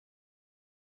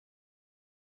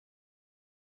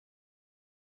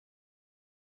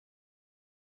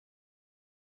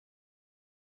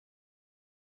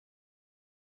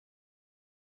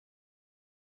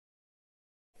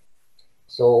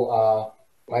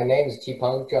My name is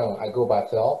Qipeng Zheng. I go by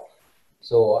Phil.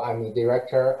 I'm the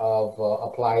director of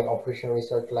Applied Operation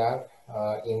Research Lab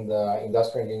in the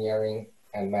Industrial Engineering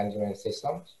and Management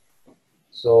Systems.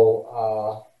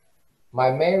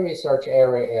 My main research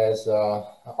area is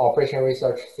operation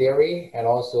research theory and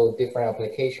also different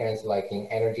applications like in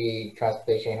energy,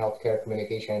 transportation, healthcare,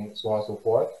 communication, so on and so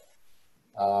forth.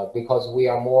 Because we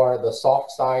are more the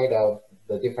soft side of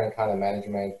the different kind of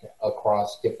management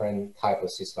across different type of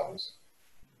systems.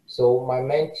 So my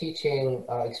main teaching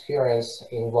experience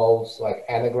involves like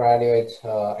undergraduate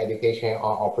education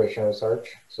on operation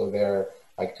research. So there are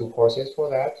like 2 courses for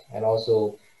that, and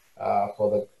also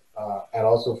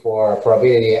for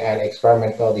probability and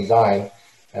experimental design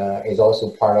is also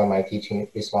part of my teaching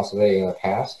responsibility in the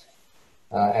past.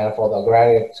 And for the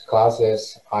graduate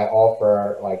classes, I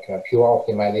offer like pure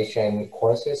optimization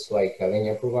courses like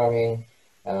linear programming,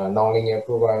 nonlinear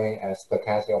programming, and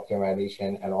stochastic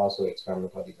optimization, and also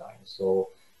experimental design. So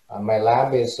my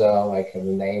lab is like the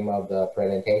name of the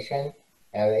presentation,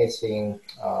 and it's in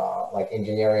like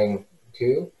engineering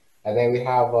 2. And then we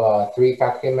have 3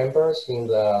 faculty members in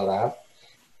the lab,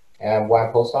 and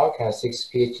 1 postdoc and 6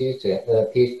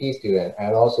 PhD student,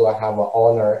 and also I have an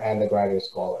honor undergraduate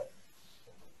scholar.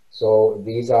 So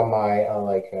these are my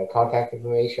contact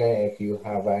information. If you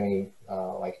have any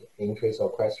like interest or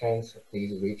questions,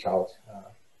 please reach out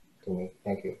to me.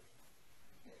 Thank you.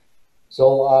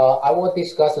 So I will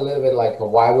discuss a little bit like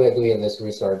why we're doing this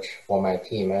research for my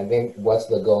team, and then what's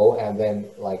the goal, and then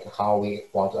like how we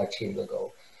want to achieve the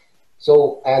goal.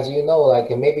 So as you know, like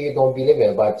maybe you don't believe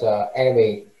it, but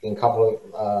anyway, in a couple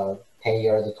of 10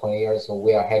 years, 20 years, so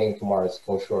we are heading to Mars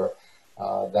for sure.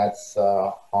 That's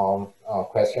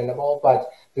questionable, but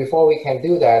before we can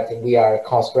do that, we are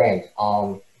constrained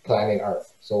on planet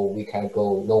Earth, so we can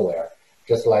go nowhere.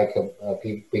 Just like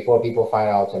before people find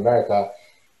out America,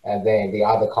 and then the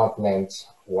other continents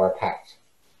were packed.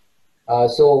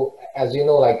 So as you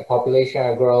know, like population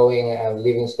are growing and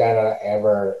living standard are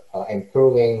ever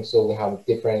improving, so we have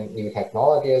different new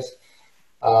technologies.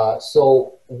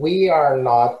 So we are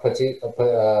not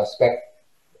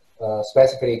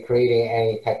specifically creating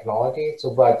any technology.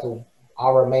 But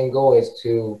our main goal is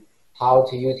to how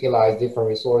to utilize different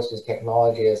resources,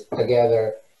 technologies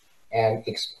together and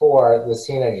explore the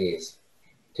synergies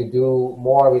to do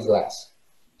more with less.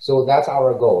 So that's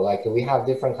our goal. Like we have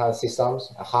different kind of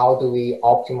systems. How do we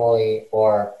optimally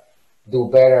or do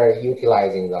better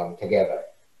utilizing them together?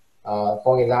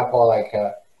 For example, like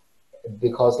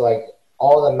because like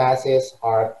all the masses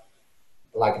are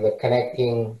like the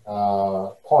connecting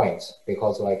points,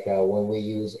 because like when we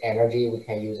use energy, we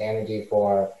can use energy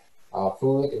for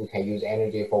food, we can use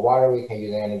energy for water, we can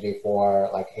use energy for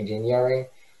like engineering.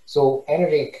 So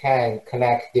energy can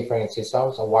connect different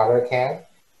systems, so water can,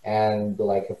 and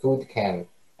like food can,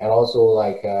 and also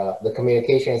like the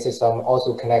communication system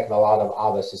also connect a lot of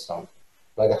other systems.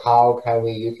 But how can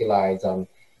we utilize them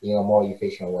in a more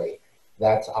efficient way?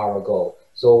 That's our goal.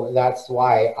 So that's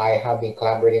why I have been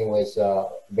collaborating with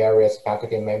various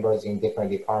faculty members in different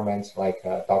departments, like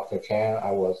Dr. Chen.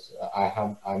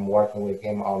 I'm working with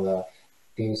him on the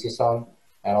fuel system,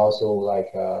 and also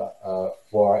like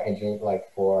for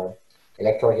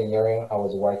electrical engineering, I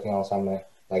was working on some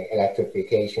like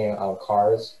electrification of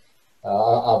cars,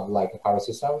 of like power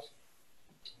systems,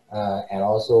 and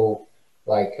also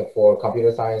like for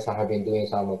computer science, I have been doing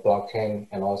some blockchain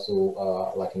and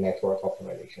also like network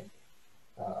optimization.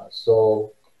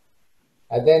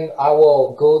 And then I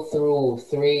will go through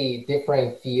 3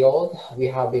 different fields we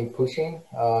have been pushing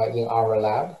in our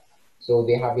lab. So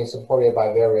they have been supported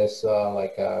by various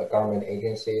government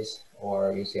agencies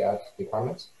or UCF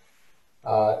departments.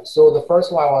 So the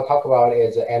first one I want to talk about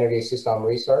is energy system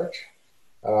research.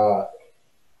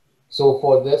 So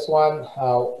for this one,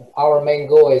 our main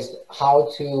goal is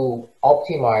how to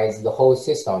optimize the whole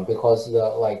system, because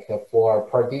for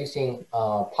producing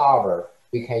power,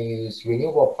 we can use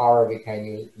renewable power, we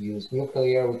can use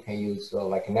nuclear, we can use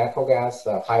like natural gas,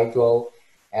 hydro,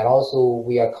 and also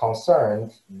we are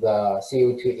concerned the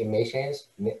CO2 emissions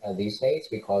these days,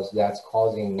 because that's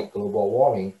causing global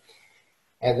warming.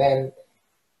 And then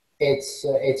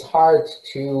it's hard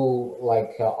to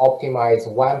like optimize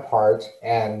one part,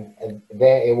 and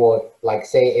then it will like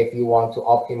say if you want to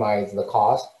optimize the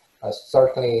cost,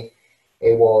 certainly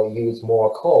it will use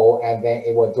more coal, and then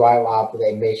it will drive up the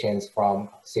emissions from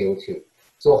CO2.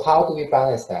 So how do we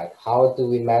balance that? How do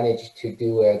we manage to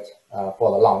do it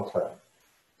for the long term?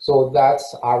 So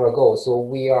that's our goal. So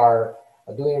we are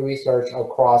doing research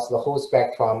across the whole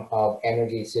spectrum of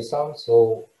energy systems.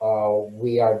 So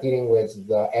we are dealing with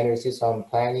the energy system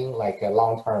planning, like a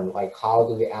long term, like how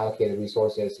do we allocate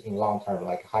resources in long term,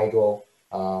 like hydro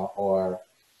or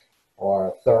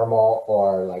thermal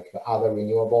or like other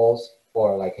renewables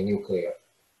or like a nuclear.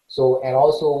 So, and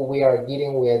also we are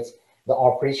dealing with the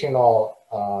operational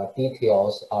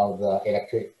details of the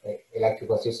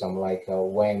electrical system, like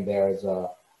when there's a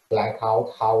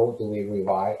blackout, how do we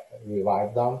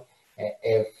revive them?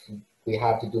 If we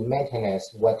have to do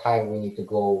maintenance, what time we need to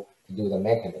go to do the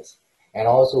maintenance? And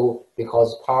also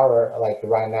because power, like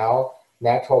right now,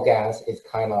 natural gas is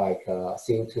kind of like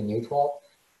CO2 neutral.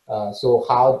 So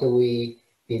how do we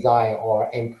design or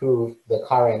improve the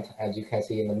current? As you can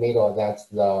see in the middle, that's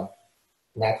the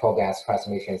natural gas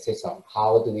transmission system.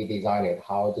 How do we design it?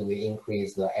 How do we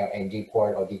increase the LNG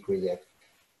port or decrease it?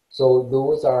 So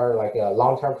those are like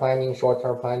long-term planning,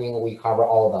 short-term planning. We cover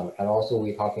all of them. And also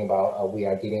we're talking about, we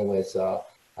are dealing with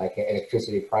like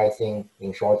electricity pricing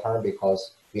in short term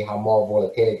because we have more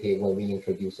volatility when we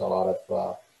introduce a lot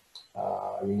of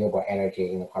renewable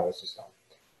energy in the power system.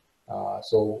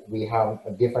 So we have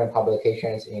different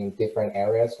publications in different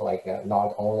areas, like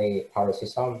not only power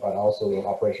system, but also in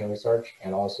operation research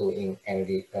and also in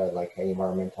energy, like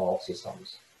environmental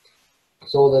systems.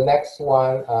 So the next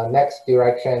one, next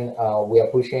direction we are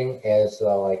pushing is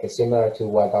like similar to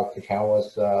what Dr. Chan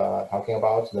was talking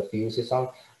about, the fuel system.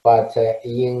 But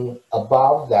in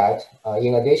above that,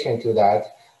 in addition to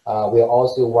that, we're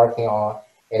also working on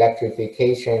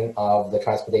electrification of the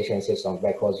transportation system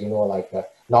because, you know, like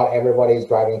not everybody is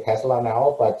driving Tesla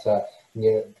now, but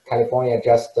you know, California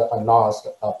just announced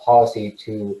a policy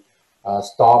to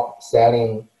stop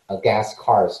selling gas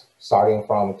cars starting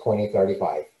from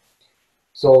 2035.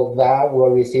 So that will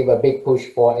receive a big push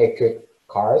for electric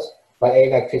cars, but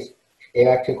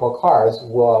electrical cars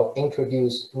will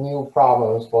introduce new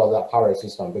problems for the power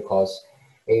system because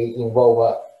it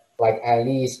involve like at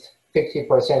least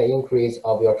 50% increase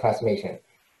of your transmission.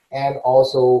 And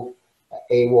also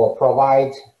it will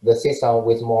provide the system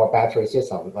with more battery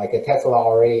system. Like a Tesla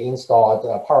already installed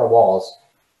power walls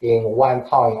in one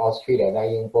town in Australia that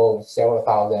involves several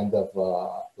thousand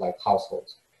of like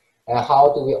households. And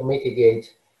how do we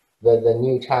mitigate the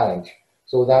new challenge?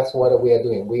 So that's what we are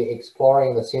doing. We're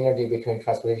exploring the synergy between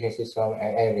transportation system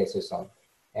and energy system.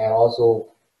 And also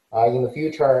in the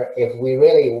future, if we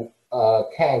really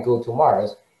can go to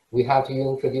Mars, we have to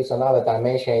introduce another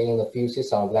dimension in the fuel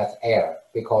system, that's air,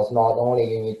 because not only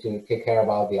you need to take care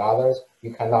about the others,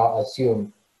 you cannot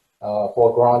assume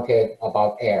for granted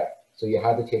about air. So you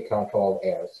have to take control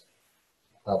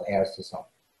of air system.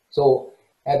 So,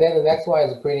 and then the next one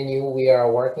is pretty new. We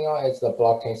are working on is the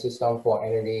blockchain system for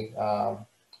energy,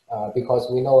 because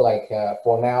we know like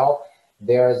for now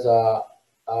there's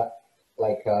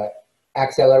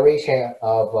acceleration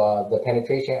of the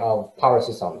penetration of power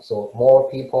systems. So more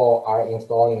people are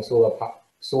installing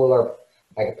solar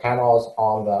like panels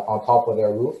on top of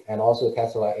their roof, and also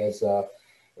Tesla is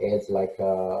like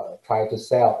trying to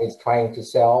sell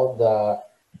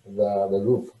the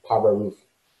roof, power roof.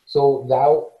 So that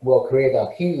will create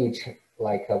a huge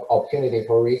like opportunity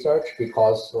for research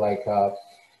because like there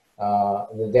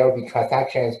will be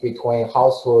transactions between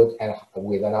household and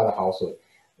with another household.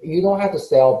 You don't have to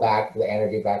sell back the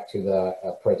energy back to the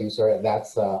producer.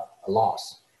 That's a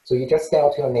loss. So you just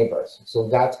sell to your neighbors. So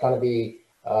that's going to be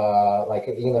like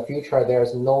in the future,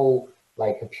 there's no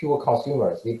like pure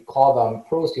consumers. We call them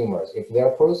prosumers. If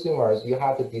they're prosumers, you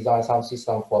have to design some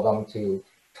system for them to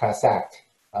transact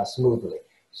smoothly.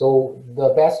 So the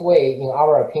best way, in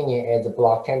our opinion, is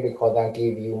blockchain because that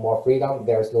gives you more freedom.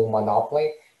 There's no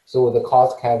monopoly. So the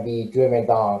cost can be driven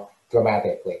down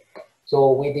dramatically.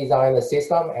 So we design the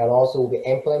system and also we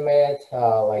implement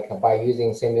like by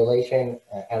using simulation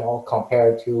and all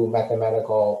compared to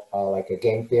mathematical like a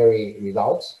game theory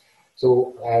results.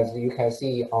 So as you can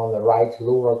see on the right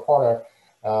lower corner,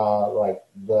 like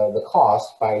the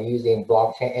cost by using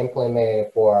blockchain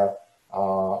implemented for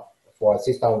a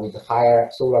system with higher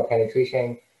solar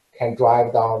penetration can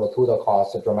drive down the total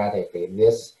cost dramatically.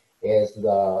 This is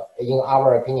in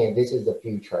our opinion, this is the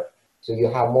future. So you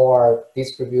have more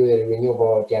distributed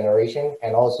renewable generation,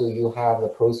 and also you have the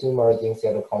prosumers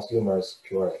instead of consumers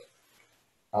purely.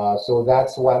 So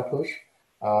that's one push.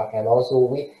 And also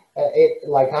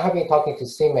like I have been talking to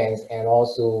Siemens and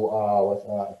also with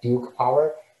Duke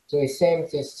Power. So it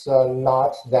seems it's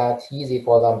not that easy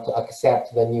for them to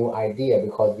accept the new idea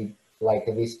because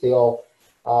they still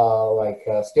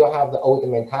still have the old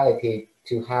mentality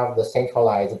to have the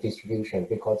centralized distribution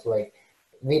because like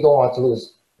they don't want to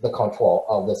lose the control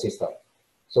of the system.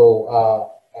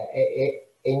 So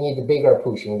it needs a bigger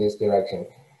push in this direction.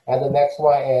 And the next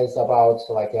one is about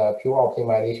like pure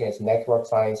optimization. It's network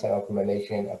science and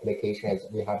optimization applications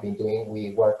we have been doing.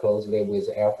 We work closely with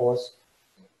Air Force.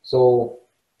 So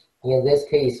in this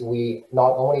case, we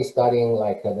not only studying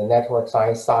like the network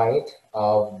science side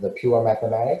of the pure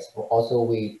mathematics, but also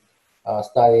we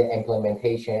study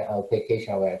implementation and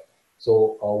application of it.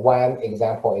 So one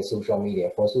example is social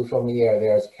media. For social media,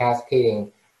 there's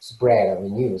cascading spread of the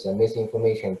news and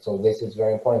misinformation. So this is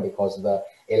very important because the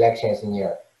election is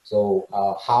near. So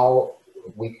how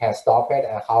we can stop it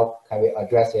and how can we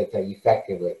address it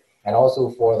effectively. And also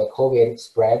for the COVID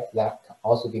spread, that can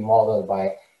also be modeled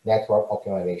by network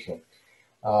optimization.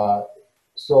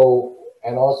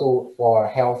 And also for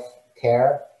health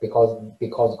care, because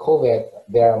COVID,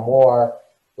 there are more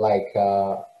like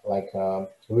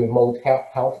remote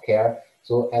health care.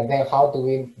 So and then how do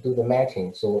we do the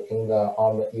matching? So in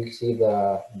you see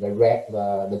the red,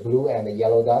 the blue and the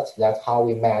yellow dots. That's how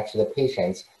we match the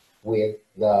patients with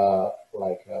the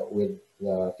with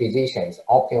the physicians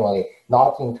optimally,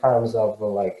 not in terms of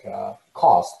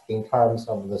cost, in terms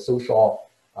of the social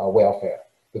welfare.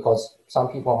 Because some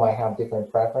people might have different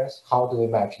preference. How do we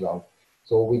match them?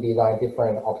 So we design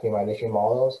different optimization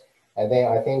models. And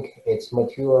then I think it's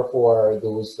mature for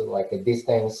those like a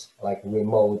distance, like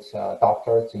remote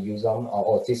doctors to use them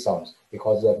or systems,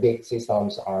 because the big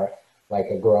systems are like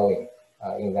growing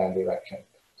in that direction.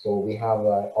 So we have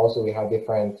also we have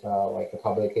different like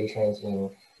publications in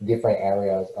different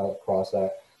areas across a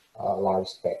large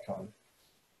spectrum.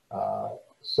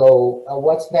 So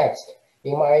what's next?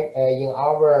 In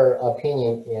our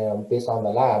opinion, based on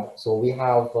the lab, so we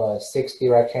have 6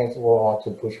 directions we want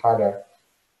to push harder.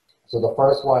 So the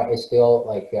first one is still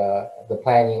like the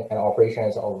planning and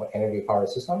operations of energy power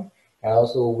system. And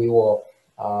also we will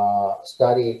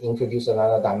introduce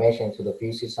another dimension to the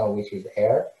fuel system, which is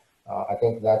air. I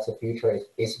think that's the future,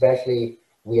 especially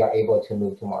we are able to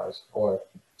move to Mars or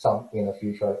some in the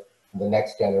future, the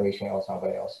next generation or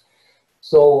somebody else.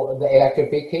 So the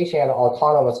electrification and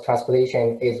autonomous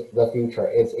transportation is the future.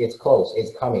 It's close,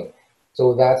 it's coming.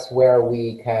 So that's where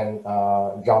we can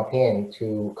jump in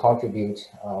to contribute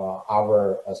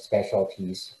our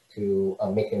specialties to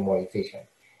make it more efficient.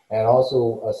 And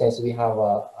also, since we have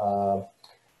a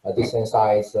decent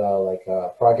size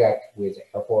project with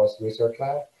Air Force Research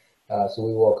Lab, so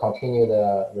we will continue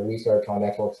the research on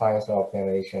network science and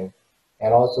optimization.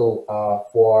 And also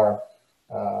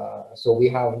so we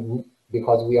have,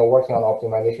 because we are working on the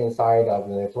optimization side of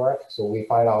the network, so we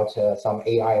find out some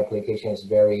AI applications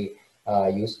very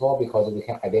useful because we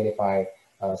can identify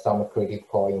some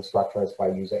critical instructors by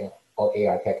using all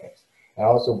AI techniques. And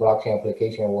also blockchain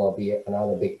application will be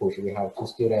another big push. We have 2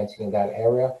 students in that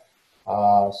area.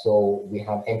 So we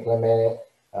have implemented,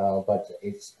 but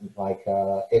it's like,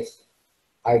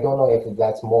 I don't know if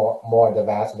that's more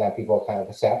advanced than people can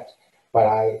accept, but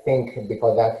I think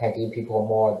because that can give people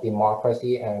more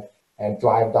democracy and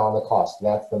drive down the cost.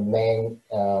 That's the main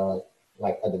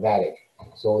advantage.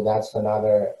 So that's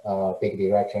another big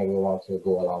direction we want to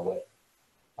go along with.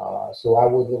 So I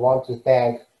would want to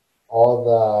thank all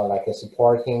the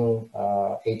supporting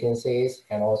agencies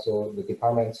and also the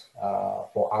departments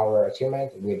for our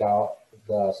achievement. Without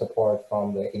the support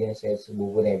from the agencies, we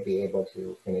wouldn't be able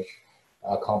to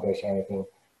accomplish anything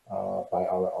by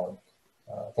our own.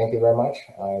 Thank you very much.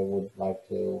 I would like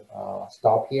to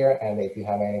stop here, and if you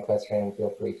have any questions, feel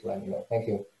free to let me know. Thank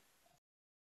you.